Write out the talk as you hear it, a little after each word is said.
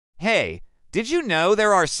Hey, did you know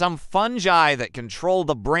there are some fungi that control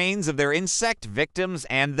the brains of their insect victims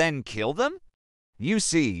and then kill them? You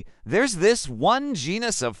see, there's this one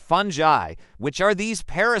genus of fungi, which are these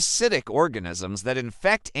parasitic organisms that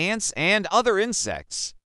infect ants and other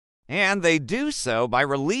insects. And they do so by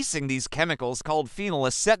releasing these chemicals called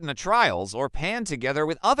phenylacetonitriles, or pan together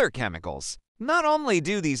with other chemicals. Not only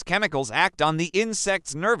do these chemicals act on the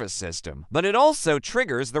insect's nervous system, but it also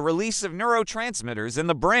triggers the release of neurotransmitters in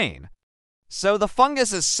the brain. So the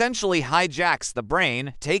fungus essentially hijacks the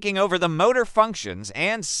brain, taking over the motor functions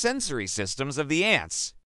and sensory systems of the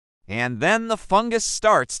ants. And then the fungus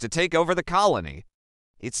starts to take over the colony.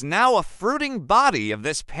 It's now a fruiting body of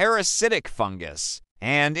this parasitic fungus,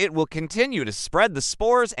 and it will continue to spread the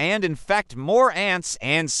spores and infect more ants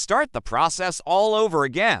and start the process all over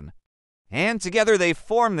again. And together they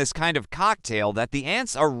form this kind of cocktail that the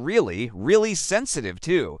ants are really sensitive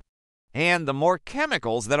to. And the more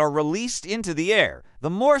chemicals that are released into the air, the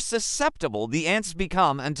more susceptible the ants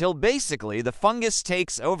become until basically the fungus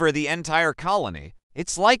takes over the entire colony.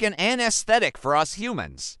 It's like an anesthetic for us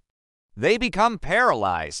humans. They become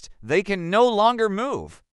paralyzed. They can no longer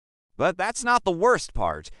move. But that's not the worst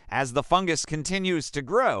part. As the fungus continues to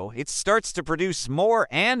grow, it starts to produce more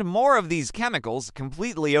and more of these chemicals,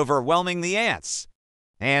 completely overwhelming the ants.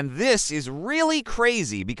 And this is really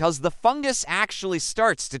crazy because the fungus actually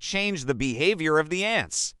starts to change the behavior of the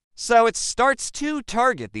ants. So it starts to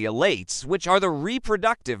target the elates, which are the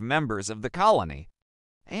reproductive members of the colony.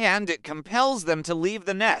 And it compels them to leave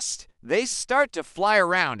the nest. They start to fly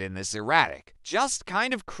around in this erratic, just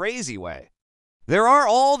kind of crazy way. There are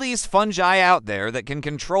all these fungi out there that can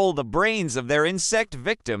control the brains of their insect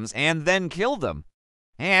victims and then kill them.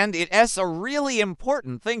 And it's a really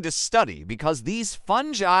important thing to study because these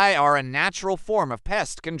fungi are a natural form of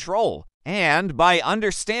pest control. And by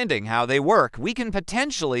understanding how they work, we can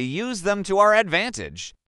potentially use them to our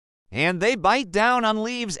advantage. And they bite down on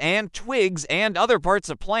leaves and twigs and other parts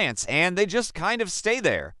of plants, and they just kind of stay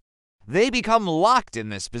there. They become locked in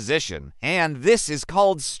this position, and this is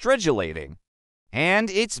called stridulating. And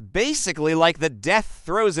it's basically like the death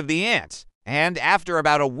throes of the ant. And after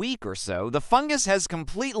about a week or so, the fungus has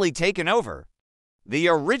completely taken over. The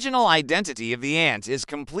original identity of the ant is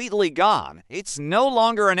completely gone. It's no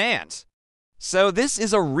longer an ant. So this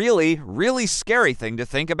is a really scary thing to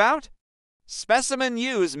think about. Specimen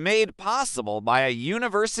use made possible by a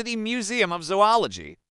university museum of zoology.